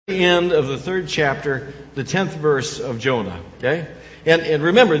End of the 3rd chapter, the 10th verse of Jonah. Okay? And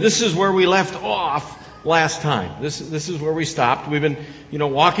remember, this is where we left off last time. This is where we stopped. We've been,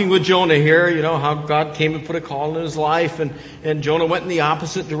 walking with Jonah here, how God came and put a call in his life, and Jonah went in the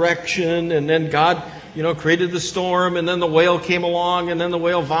opposite direction, and then God, created the storm, and then the whale came along, and then the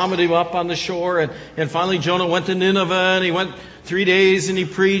whale vomited him up on the shore, and finally Jonah went to Nineveh, and he went 3 days, and he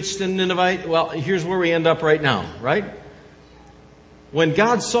preached in Nineveh. Well, here's where we end up right now, right? When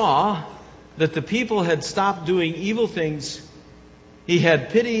God saw that the people had stopped doing evil things, He had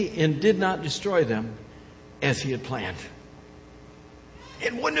pity and did not destroy them as He had planned.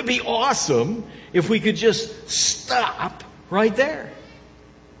 And wouldn't it be awesome if we could just stop right there?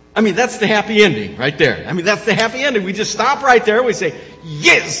 That's the happy ending right there. That's the happy ending. We just stop right there. We say,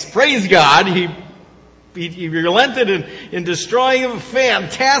 yes, praise God. He relented in destroying them.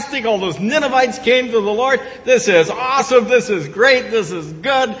 Fantastic. All those Ninevites came to the Lord. This is awesome. This is great. This is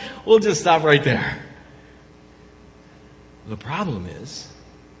good. We'll just stop right there. The problem is,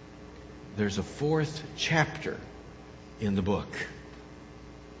 there's a 4th chapter in the book.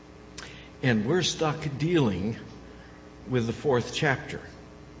 And we're stuck dealing with the 4th chapter.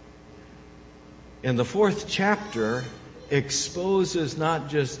 And the 4th chapter exposes not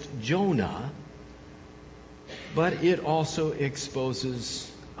just Jonah, but it also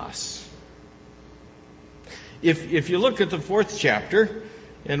exposes us. If you look at the 4th chapter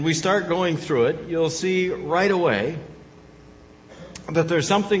and we start going through it, you'll see right away that there's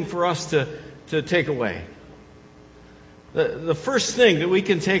something for us to take away. The first thing that we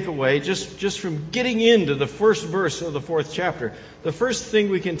can take away just from getting into the first verse of the 4th chapter, the first thing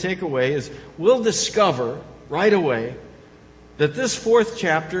we can take away is we'll discover right away that this 4th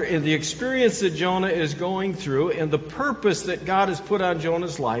chapter and the experience that Jonah is going through and the purpose that God has put on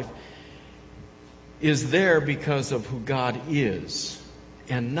Jonah's life is there because of who God is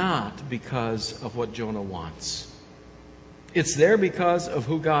and not because of what Jonah wants. It's there because of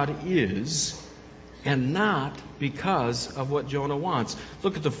who God is and not because of what Jonah wants.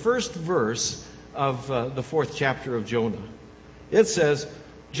 Look at the first verse of the 4th chapter of Jonah. It says,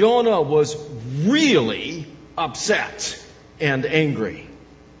 Jonah was really upset and angry.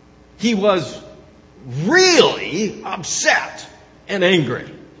 He was really upset and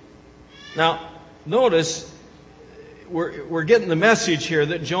angry. Now, notice, we're getting the message here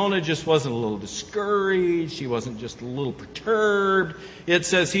that Jonah just wasn't a little discouraged. He wasn't just a little perturbed. It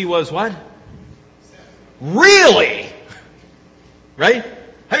says he was what? Really? Right?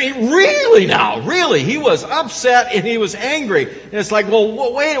 Really now. Really. He was upset and he was angry. And it's like,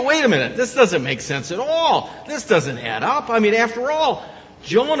 well, wait a minute. This doesn't make sense at all. This doesn't add up. After all,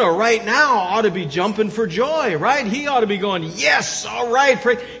 Jonah right now ought to be jumping for joy, right? He ought to be going, yes, all right.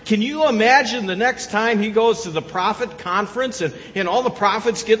 Can you imagine the next time he goes to the prophet conference and all the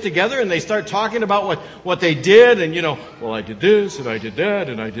prophets get together and they start talking about what they did and, well, I did this and I did that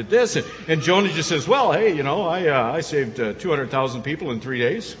and I did this. And Jonah just says, well, hey, I saved 200,000 people in 3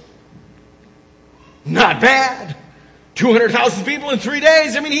 days. Not bad. 200,000 people in 3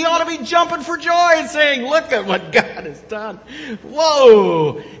 days. He ought to be jumping for joy and saying, look at what God has done.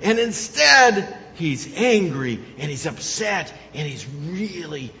 Whoa. And instead, he's angry and he's upset and he's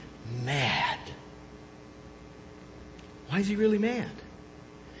really mad. Why is he really mad?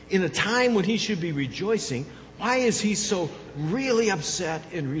 In a time when he should be rejoicing, why is he so really upset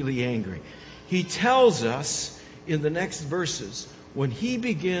and really angry? He tells us in the next verses when he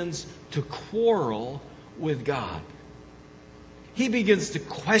begins to quarrel with God. He begins to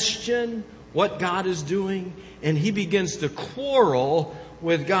question what God is doing, and he begins to quarrel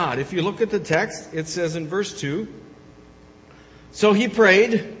with God. If you look at the text, it says in verse 2, so he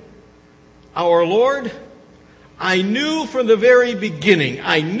prayed, our Lord, I knew from the very beginning.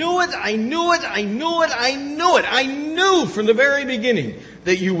 I knew from the very beginning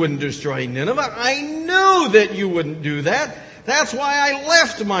that you wouldn't destroy Nineveh. I knew that you wouldn't do that. That's why I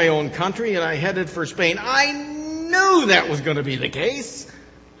left my own country and I headed for Spain. I knew that was going to be the case.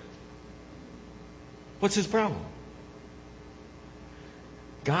 What's his problem?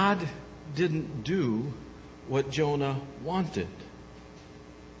 God didn't do what Jonah wanted.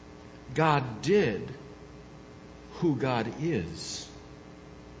 God did who God is.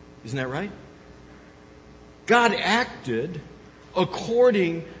 Isn't that right? God acted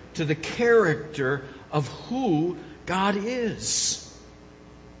according to the character of who God is.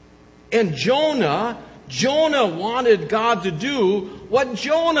 And Jonah wanted God to do what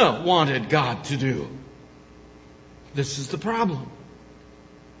Jonah wanted God to do. This is the problem.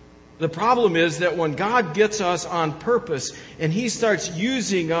 The problem is that when God gets us on purpose and He starts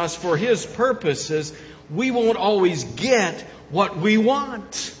using us for His purposes, we won't always get what we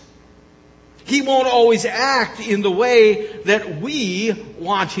want. He won't always act in the way that we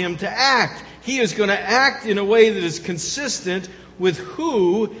want him to act. He is going to act in a way that is consistent with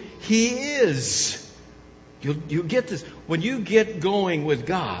who he is. You get this. When you get going with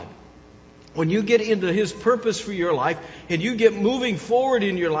God, when you get into his purpose for your life, and you get moving forward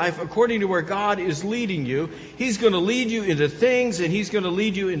in your life according to where God is leading you, he's going to lead you into things, and he's going to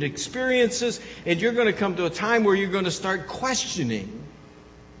lead you into experiences, and you're going to come to a time where you're going to start questioning.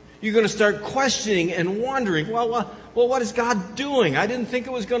 You're going to start questioning and wondering, well, what is God doing? I didn't think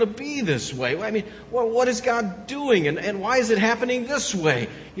it was going to be this way. I mean, what is God doing? And why is it happening this way?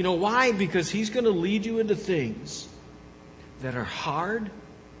 You know why? Because he's going to lead you into things that are hard,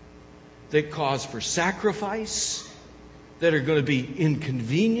 that cause for sacrifice, that are going to be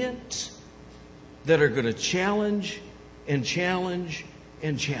inconvenient, that are going to challenge and challenge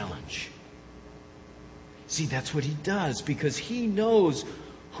and challenge. See, that's what he does, because he knows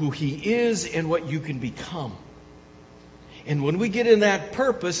who he is and what you can become. And when we get in that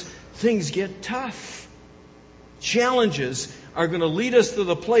purpose, things get tough. Challenges are going to lead us to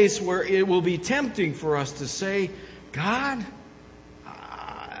the place where it will be tempting for us to say, God,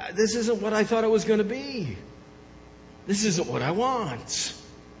 this isn't what I thought it was going to be. This isn't what I want.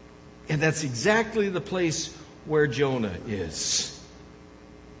 And that's exactly the place where Jonah is.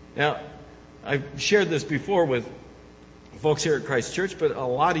 Now, I've shared this before with folks here at Christ Church, but a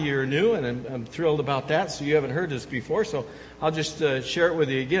lot of you are new, and I'm thrilled about that. So you haven't heard this before, so I'll just share it with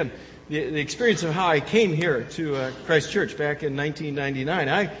you again. The experience of how I came here to Christ Church back in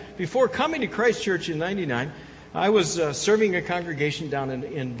 1999. Before coming to Christ Church in 99, I was serving a congregation down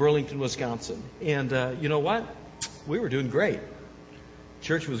in Burlington, Wisconsin. And you know what? We were doing great.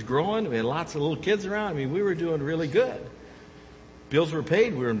 Church was growing. We had lots of little kids around. I mean, we were doing really good. Bills were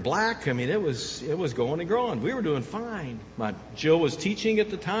paid. We were in black. I mean, it was going and growing. We were doing fine. Jill was teaching at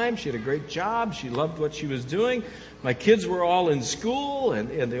the time. She had a great job. She loved what she was doing. My kids were all in school,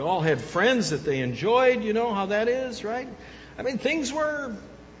 and they all had friends that they enjoyed. You know how that is, right? I mean, things were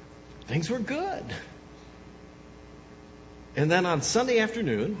good. And then on Sunday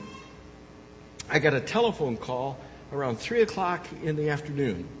afternoon, I got a telephone call around 3 o'clock in the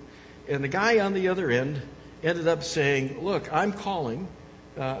afternoon. And the guy on the other end ended up saying, look, I'm calling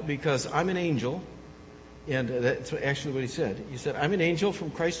because I'm an angel. And that's actually what he said. He said, I'm an angel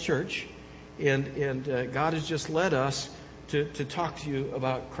from Christ Church, and God has just led us to talk to you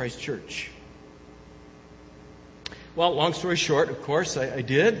about Christ Church. Well, long story short, of course, I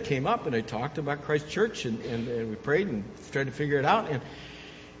came up and I talked about Christ Church, and we prayed and tried to figure it out,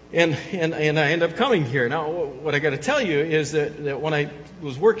 and I ended up coming here. Now, what I got to tell you is that when I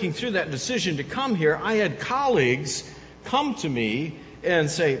was working through that decision to come here, I had colleagues come to me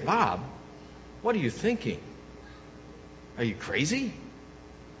and say, Bob, what are you thinking? Are you crazy?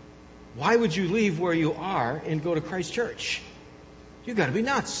 Why would you leave where you are and go to Christ Church? You got to be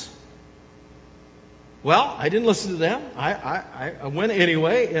nuts. Well, I didn't listen to them. I went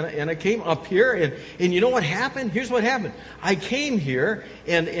anyway, and I came up here, and you know what happened? Here's what happened. I came here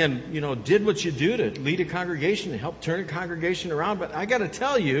and you know, did what you do to lead a congregation and help turn a congregation around. But I got to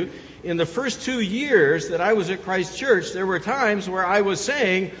tell you, in the first 2 years that I was at Christ Church, there were times where I was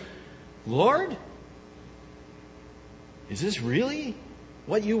saying, Lord, is this really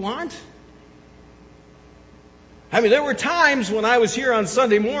what you want? I mean, there were times when I was here on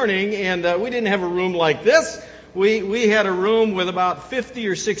Sunday morning, and we didn't have a room like this. We had a room with about 50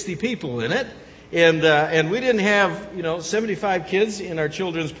 or 60 people in it, and we didn't have 75 kids in our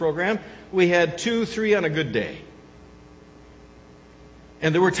children's program. We had 2, 3 on a good day.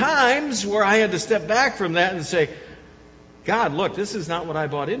 And there were times where I had to step back from that and say, God, look, this is not what I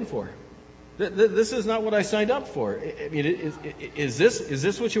bought in for. This is not what I signed up for. I mean, is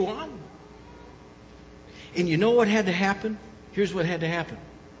this what you want? And you know what had to happen? Here's what had to happen.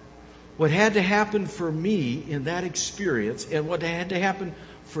 What had to happen for me in that experience, and what had to happen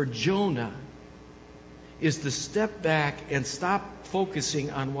for Jonah, is to step back and stop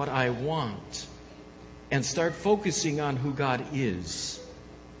focusing on what I want and start focusing on who God is.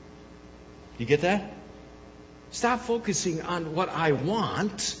 You get that? Stop focusing on what I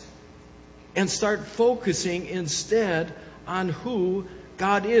want and start focusing instead on who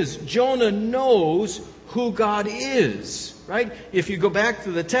God is. Jonah knows who God is, right? If you go back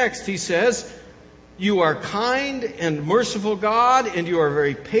to the text, he says, you are kind and merciful God, and you are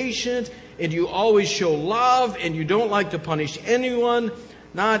very patient, and you always show love, and you don't like to punish anyone,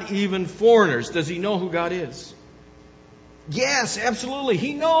 not even foreigners. Does he know who God is? Yes, absolutely.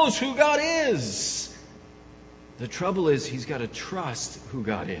 He knows who God is. The trouble is he's got to trust who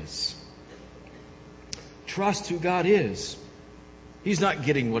God is. Trust who God is. He's not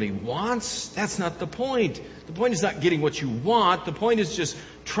getting what he wants. That's not the point. The point is not getting what you want. The point is just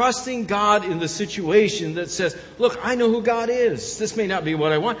trusting God in the situation that says, look, I know who God is. This may not be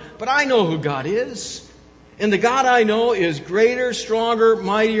what I want, but I know who God is. And the God I know is greater, stronger,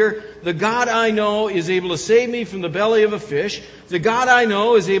 mightier. The God I know is able to save me from the belly of a fish. The God I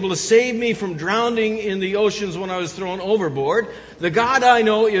know is able to save me from drowning in the oceans when I was thrown overboard. The God I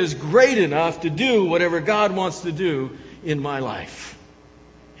know is great enough to do whatever God wants to do in my life.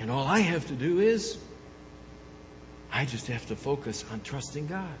 And all I have to do is, I just have to focus on trusting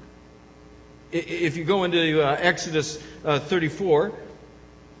God. If you go into Exodus 34,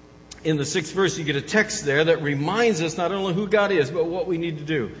 in the 6th verse, you get a text there that reminds us not only who God is, but what we need to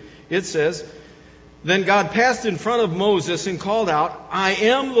do. It says, "Then God passed in front of Moses and called out, 'I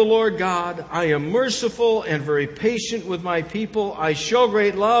am the Lord God. I am merciful and very patient with my people. I show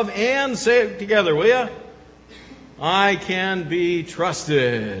great love,' and say it together, will you? 'I can be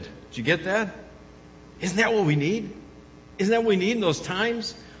trusted.'" Did you get that? Isn't that what we need? Isn't that what we need in those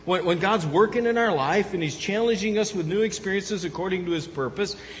times? When God's working in our life and He's challenging us with new experiences according to His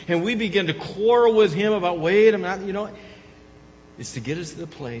purpose, and we begin to quarrel with Him about, wait, I'm not, it's to get us to the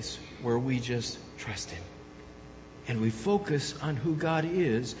place where we just trust Him. And we focus on who God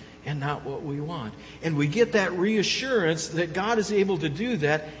is and not what we want. And we get that reassurance that God is able to do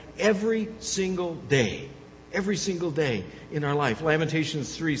that every single day. Every single day in our life.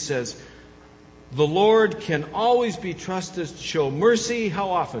 Lamentations 3 says, "The Lord can always be trusted to show mercy."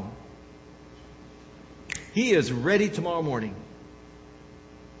 How often? He is ready tomorrow morning.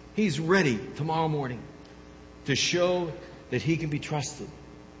 He's ready tomorrow morning to show that He can be trusted.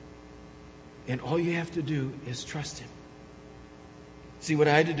 And all you have to do is trust Him. See, what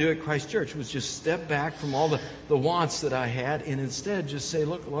I had to do at Christ Church was just step back from all the wants that I had and instead just say,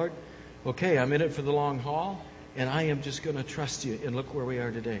 look, Lord, okay, I'm in it for the long haul, and I am just going to trust You. And look where we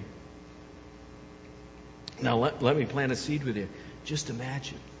are today. Now, let me plant a seed with you. Just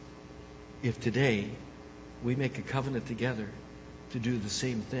imagine if today we make a covenant together to do the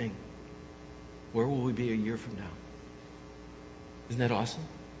same thing. Where will we be a year from now? Isn't that awesome?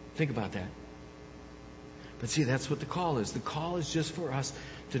 Think about that. But see, that's what the call is. The call is just for us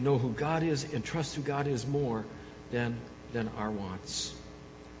to know who God is and trust who God is more than our wants.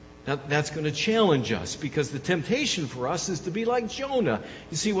 Now, that's going to challenge us because the temptation for us is to be like Jonah.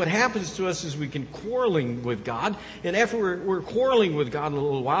 You see, what happens to us is we can quarreling with God, and after we're quarreling with God a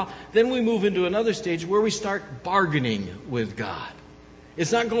little while, then we move into another stage where we start bargaining with God.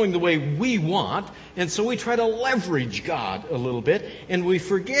 It's not going the way we want, and so we try to leverage God a little bit, and we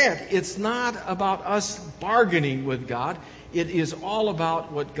forget it's not about us bargaining with God. It is all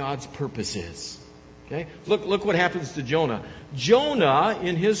about what God's purpose is. Okay? Look what happens to Jonah. Jonah,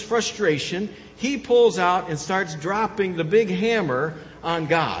 in his frustration, he pulls out and starts dropping the big hammer on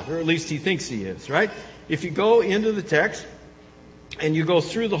God, or at least he thinks he is, right? If you go into the text and you go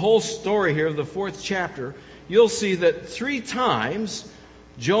through the whole story here of the 4th chapter, you'll see that 3 times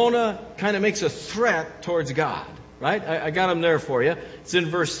Jonah kind of makes a threat towards God, right? I got them there for you. It's in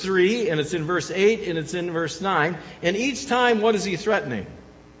verse 3, and it's in verse 8, and it's in verse 9. And each time, what is he threatening?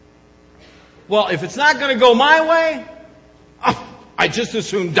 Well, if it's not going to go my way, I just as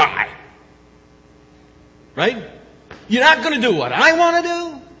soon die. Right? You're not going to do what I want to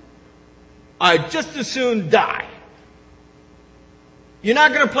do? I just as soon die. You're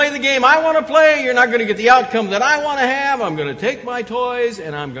not going to play the game I want to play. You're not going to get the outcome that I want to have. I'm going to take my toys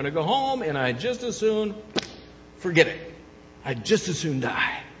and I'm going to go home, and I just as soon forget it. I'd just as soon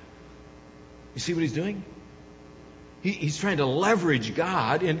die. You see what he's doing? He's trying to leverage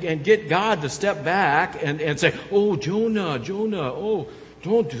God and get God to step back and say, "Oh, Jonah, don't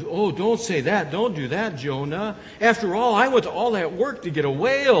say that. Don't do that, Jonah. After all, I went to all that work to get a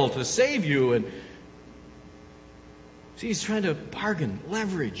whale to save you." And see, he's trying to bargain,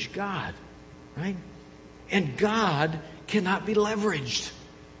 leverage God, right? And God cannot be leveraged.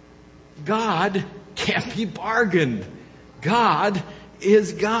 God can't be bargained. God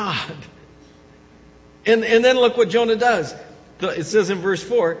is God. And then look what Jonah does. It says in verse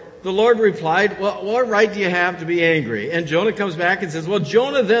 4, the Lord replied, "Well, what right do you have to be angry?" And Jonah comes back and says, "Well,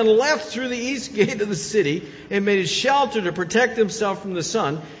 Jonah then left through the east gate of the city and made a shelter to protect himself from the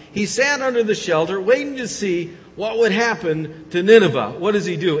sun. He sat under the shelter, waiting to see what would happen to Nineveh." What does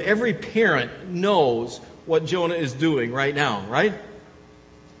he do? Every parent knows what Jonah is doing right now, right?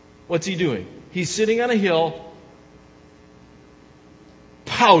 What's he doing? He's sitting on a hill,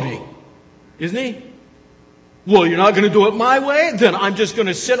 pouting, isn't he? Well, you're not going to do it my way? Then I'm just going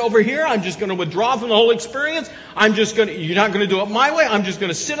to sit over here. I'm just going to withdraw from the whole experience. You're not going to do it my way. I'm just going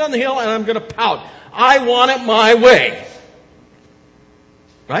to sit on the hill and I'm going to pout. I want it my way.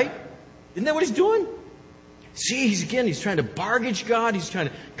 Right? Isn't that what he's doing? See, he's trying to bargage God. He's trying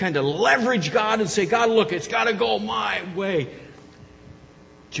to kind of leverage God and say, God, look, it's got to go my way.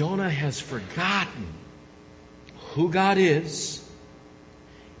 Jonah has forgotten who God is,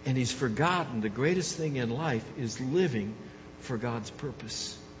 and he's forgotten the greatest thing in life is living for God's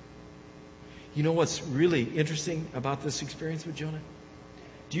purpose. You know what's really interesting about this experience with Jonah?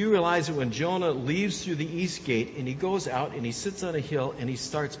 Do you realize that when Jonah leaves through the east gate and he goes out and he sits on a hill and he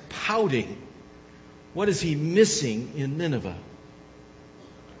starts pouting, what is he missing in Nineveh?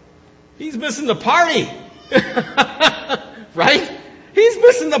 He's missing the party. Right? He's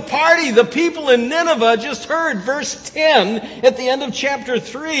missing the party. The people in Nineveh just heard verse 10 at the end of chapter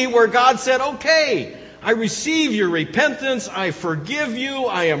 3 where God said, okay, I receive your repentance. I forgive you.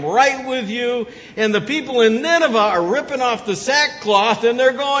 I am right with you. And the people in Nineveh are ripping off the sackcloth and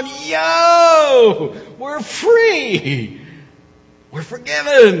they're going, yo, we're free. We're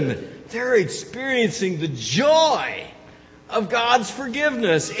forgiven. They're experiencing the joy of God's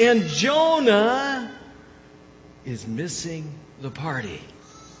forgiveness. And Jonah is missing the party.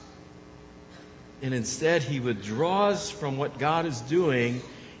 And instead he withdraws from what God is doing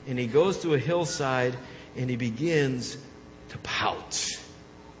and he goes to a hillside and he begins to pout.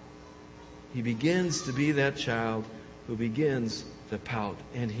 He begins to be that child who begins to pout.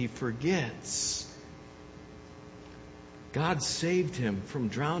 And he forgets. God saved him from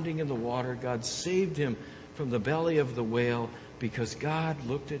drowning in the water. God saved him from the belly of the whale because God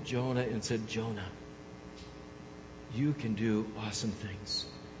looked at Jonah and said, Jonah, you can do awesome things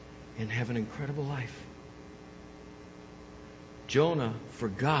and have an incredible life. Jonah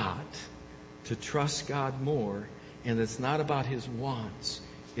forgot to trust God more, and it's not about his wants.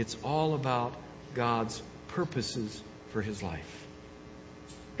 It's all about God's purposes for his life.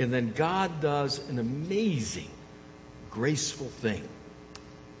 And then God does an amazing, graceful thing.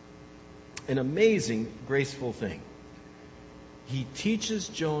 An amazing, graceful thing. He teaches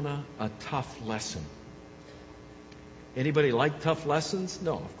Jonah a tough lesson. Anybody like tough lessons?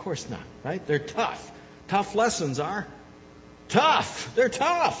 No, of course not, right? They're tough. Tough lessons are tough. They're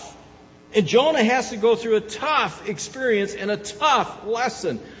tough. And Jonah has to go through a tough experience and a tough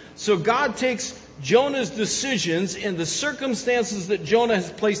lesson. So God takes Jonah's decisions and the circumstances that Jonah has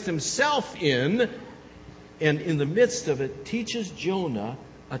placed himself in, and in the midst of it, teaches Jonah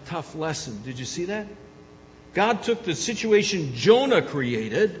a tough lesson. Did you see that? God took the situation Jonah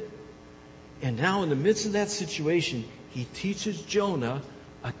created, and now in the midst of that situation, he teaches Jonah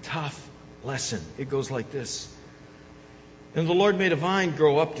a tough lesson. It goes like this. And the Lord made a vine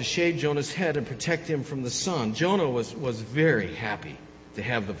grow up to shade Jonah's head and protect him from the sun. Jonah was very happy to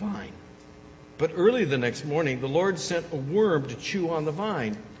have the vine. But early the next morning, the Lord sent a worm to chew on the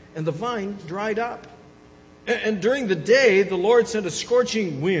vine, and the vine dried up. And during the day, the Lord sent a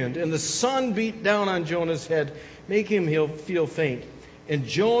scorching wind, and the sun beat down on Jonah's head, making him feel faint. And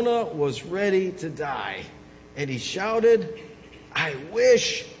Jonah was ready to die. And he shouted, I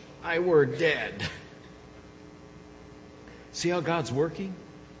wish I were dead. See how God's working?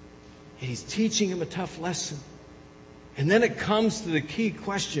 And he's teaching him a tough lesson. And then it comes to the key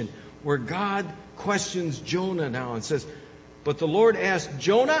question where God questions Jonah now and says, but the Lord asked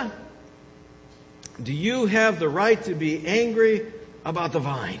Jonah, do you have the right to be angry about the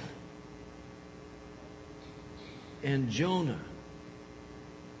vine? And Jonah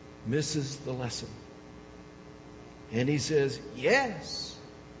misses the lesson. And he says, yes,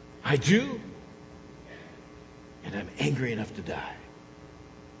 I do. And I'm angry enough to die.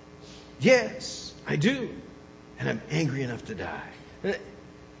 Yes, I do. And I'm angry enough to die.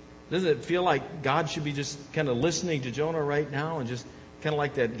 Doesn't it feel like God should be just kind of listening to Jonah right now and just kind of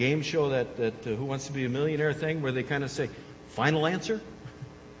like that game show that Who Wants to Be a Millionaire thing where they kind of say, final answer?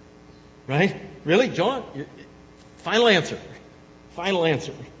 Right? Really? Jonah? Final answer. Final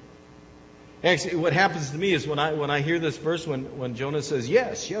answer. Actually, what happens to me is when I hear this verse, when Jonah says,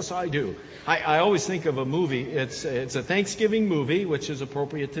 yes, I do. I always think of a movie. It's a Thanksgiving movie, which is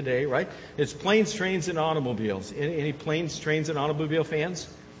appropriate today, right? It's Planes, Trains, and Automobiles. Any Planes, Trains, and Automobile fans?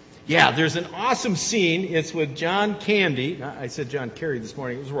 Yeah, there's an awesome scene. It's with John Candy. I said John Kerry this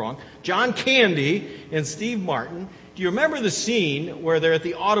morning. It was wrong. John Candy and Steve Martin. Do you remember the scene where they're at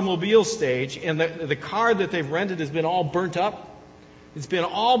the automobile stage and the car that they've rented has been all burnt up? It's been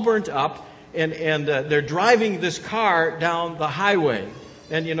all burnt up. And they're driving this car down the highway.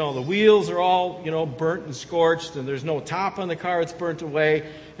 And, the wheels are all, burnt and scorched. And there's no top on the car. It's burnt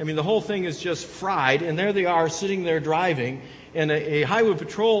away. I mean, the whole thing is just fried. And there they are sitting there driving. And a highway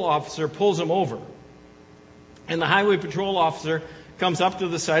patrol officer pulls them over. And the highway patrol officer comes up to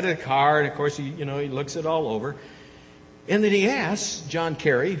the side of the car. And, of course, he looks it all over. And then he asks John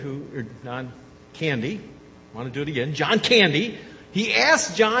Candy, I want to do it again, John Candy, he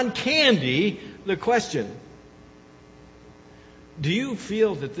asked John Candy the question, do you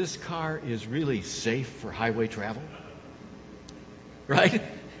feel that this car is really safe for highway travel? Right?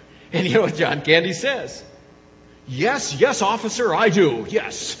 And you know what John Candy says? Yes, officer, I do.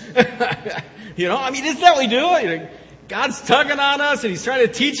 Yes. Isn't that what we do? God's tugging on us and He's trying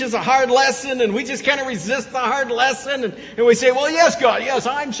to teach us a hard lesson and we just kind of resist the hard lesson and we say, well, yes, God, yes,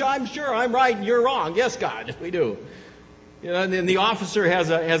 I'm sure I'm right and you're wrong. Yes, God, we do. And then the officer has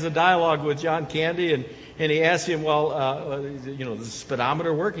a dialogue with John Candy and he asks him, well, does the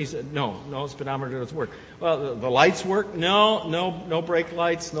speedometer work? He said, no, speedometer doesn't work. Well, the lights work? No brake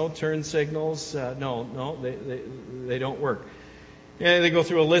lights, no turn signals. No, they don't work. And they go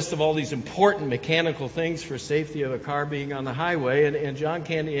through a list of all these important mechanical things for safety of a car being on the highway. And John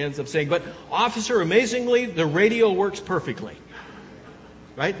Candy ends up saying, but officer, amazingly, the radio works perfectly.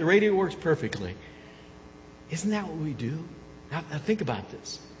 Right? The radio works perfectly. Isn't that what we do? Now think about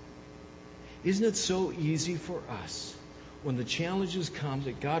this. Isn't it so easy for us when the challenges come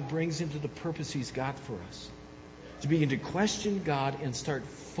that God brings into the purpose He's got for us to begin to question God and start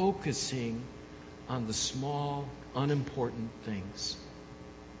focusing on the small, unimportant things?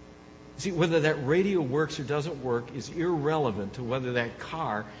 See, whether that radio works or doesn't work is irrelevant to whether that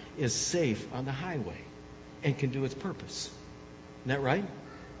car is safe on the highway and can do its purpose. Isn't that right?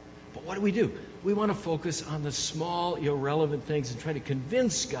 But what do? We want to focus on the small, irrelevant things and try to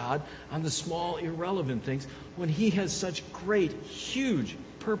convince God on the small, irrelevant things when He has such great, huge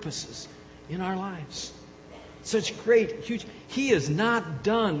purposes in our lives. Such great, huge... He is not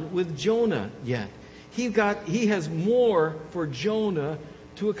done with Jonah yet. He has more for Jonah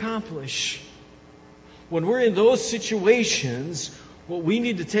to accomplish. When we're in those situations, what we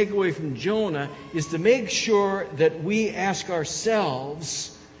need to take away from Jonah is to make sure that we ask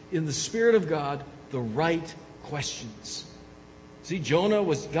ourselves, in the Spirit of God, the right questions. See,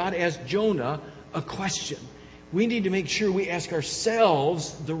 God asked Jonah a question. We need to make sure we ask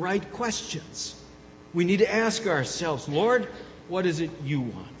ourselves the right questions. We need to ask ourselves, Lord, what is it you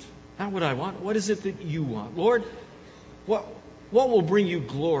want? Not what I want. What is it that you want? Lord, what will bring you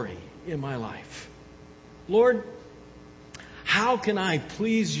glory in my life? Lord, how can I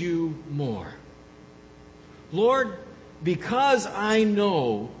please you more? Lord, because I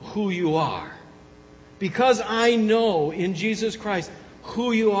know who you are, because I know in Jesus Christ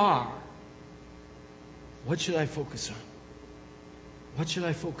who you are, what should I focus on? What should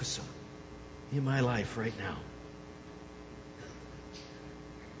I focus on in my life right now?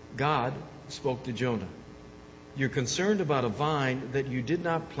 God spoke to Jonah. You're concerned about a vine that you did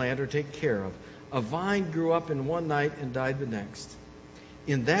not plant or take care of. A vine grew up in one night and died the next.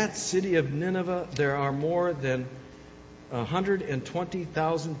 In that city of Nineveh, there are more than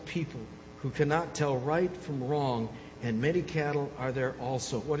 120,000 people who cannot tell right from wrong, and many cattle are there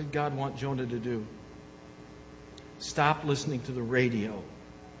also. What did God want Jonah to do? Stop listening to the radio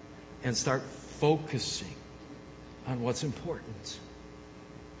and start focusing on what's important.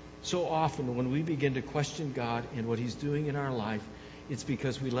 So often when we begin to question God and what He's doing in our life, it's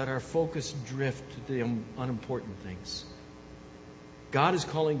because we let our focus drift to the unimportant things. God is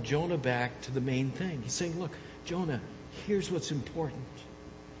calling Jonah back to the main thing. He's saying, look, Jonah, here's what's important.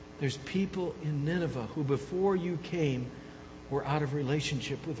 There's people in Nineveh who before you came were out of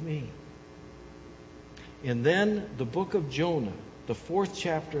relationship with me. And then the book of Jonah, the 4th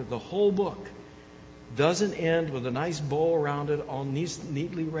chapter, the whole book, doesn't end with a nice bow around it, all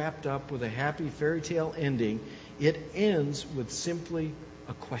neatly wrapped up with a happy fairy tale ending. It ends with simply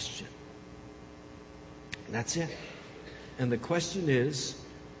a question. And that's it. And the question is,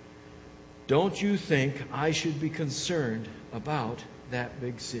 don't you think I should be concerned about that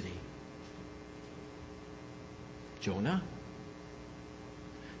big city? Jonah?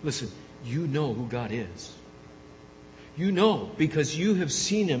 Listen, you know who God is. You know because you have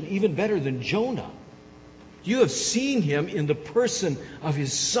seen Him even better than Jonah. You have seen Him in the person of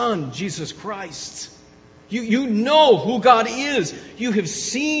His Son, Jesus Christ. You know who God is. You have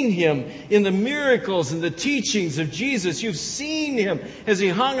seen Him in the miracles and the teachings of Jesus. You've seen Him as He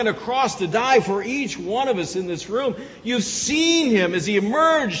hung on a cross to die for each one of us in this room. You've seen Him as He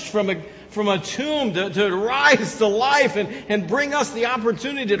emerged from a tomb to rise to life and bring us the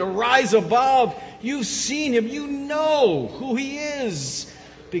opportunity to rise above. You've seen Him. You know who He is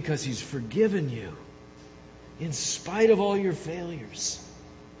because He's forgiven you in spite of all your failures,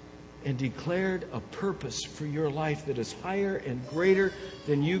 and declared a purpose for your life that is higher and greater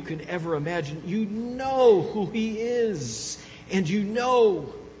than you could ever imagine. You know who He is, and you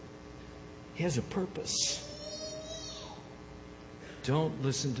know He has a purpose. Don't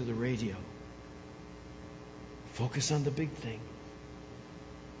listen to the radio. Focus on the big thing.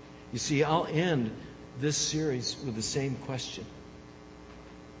 You see, I'll end this series with the same question.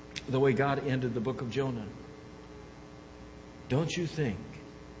 The way God ended the book of Jonah. Don't you think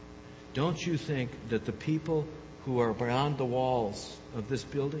that the people who are beyond the walls of this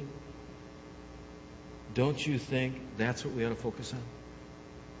building, don't you think that's what we ought to focus on?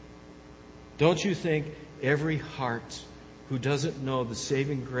 Don't you think every heart who doesn't know the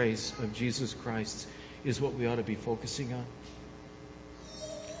saving grace of Jesus Christ is what we ought to be focusing on?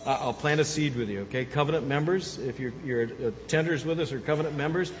 I'll plant a seed with you, okay? Covenant members, if you're attenders with us or covenant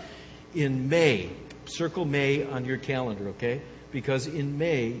members, in May, circle May on your calendar, okay? Because in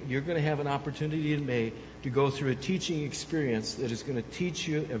May, you're going to have an opportunity in May to go through a teaching experience that is going to teach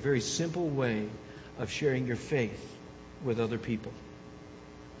you a very simple way of sharing your faith with other people.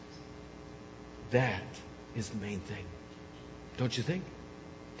 That is the main thing. Don't you think?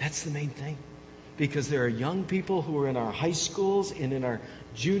 That's the main thing. Because there are young people who are in our high schools and in our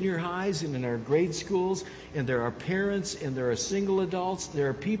junior highs and in our grade schools, and there are parents and there are single adults. There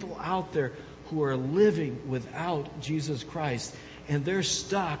are people out there who are living without Jesus Christ, and they're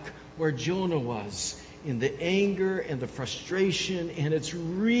stuck where Jonah was, in the anger and the frustration, and it's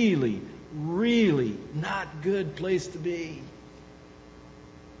really, really not good place to be.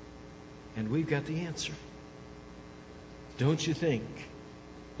 And we've got the answer. Don't you think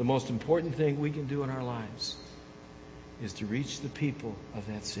the most important thing we can do in our lives is to reach the people of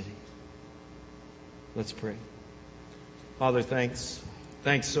that city? Let's pray. Father, thanks.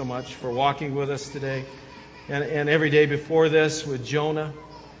 Thanks so much for walking with us today and every day before this with Jonah.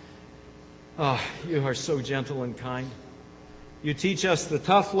 Oh, you are so gentle and kind. You teach us the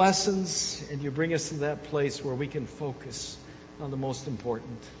tough lessons, and you bring us to that place where we can focus on the most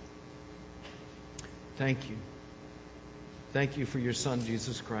important. Thank you. Thank you for your Son,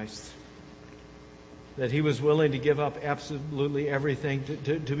 Jesus Christ. That He was willing to give up absolutely everything,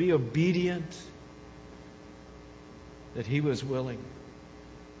 to be obedient. That He was willing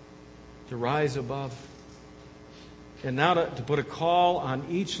to rise above. And now to put a call on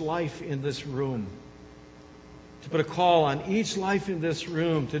each life in this room. To put a call on each life in this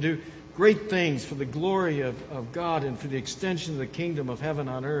room to do great things for the glory of God and for the extension of the kingdom of heaven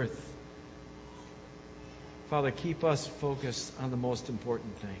on earth. Father, keep us focused on the most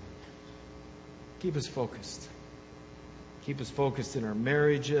important thing. Keep us focused. Keep us focused in our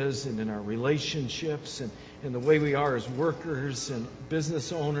marriages and in our relationships and in the way we are as workers and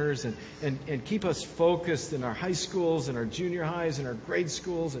business owners. And keep us focused in our high schools and our junior highs and our grade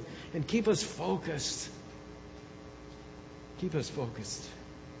schools. And keep us focused. Keep us focused.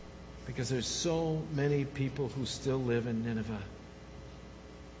 Because there's so many people who still live in Nineveh.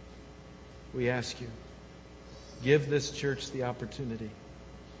 We ask you, give this church the opportunity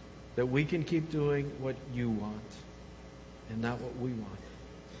that we can keep doing what you want and not what we want.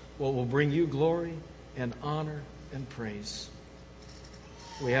 What will bring you glory and honor and praise.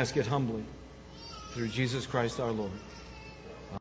 We ask it humbly through Jesus Christ our Lord.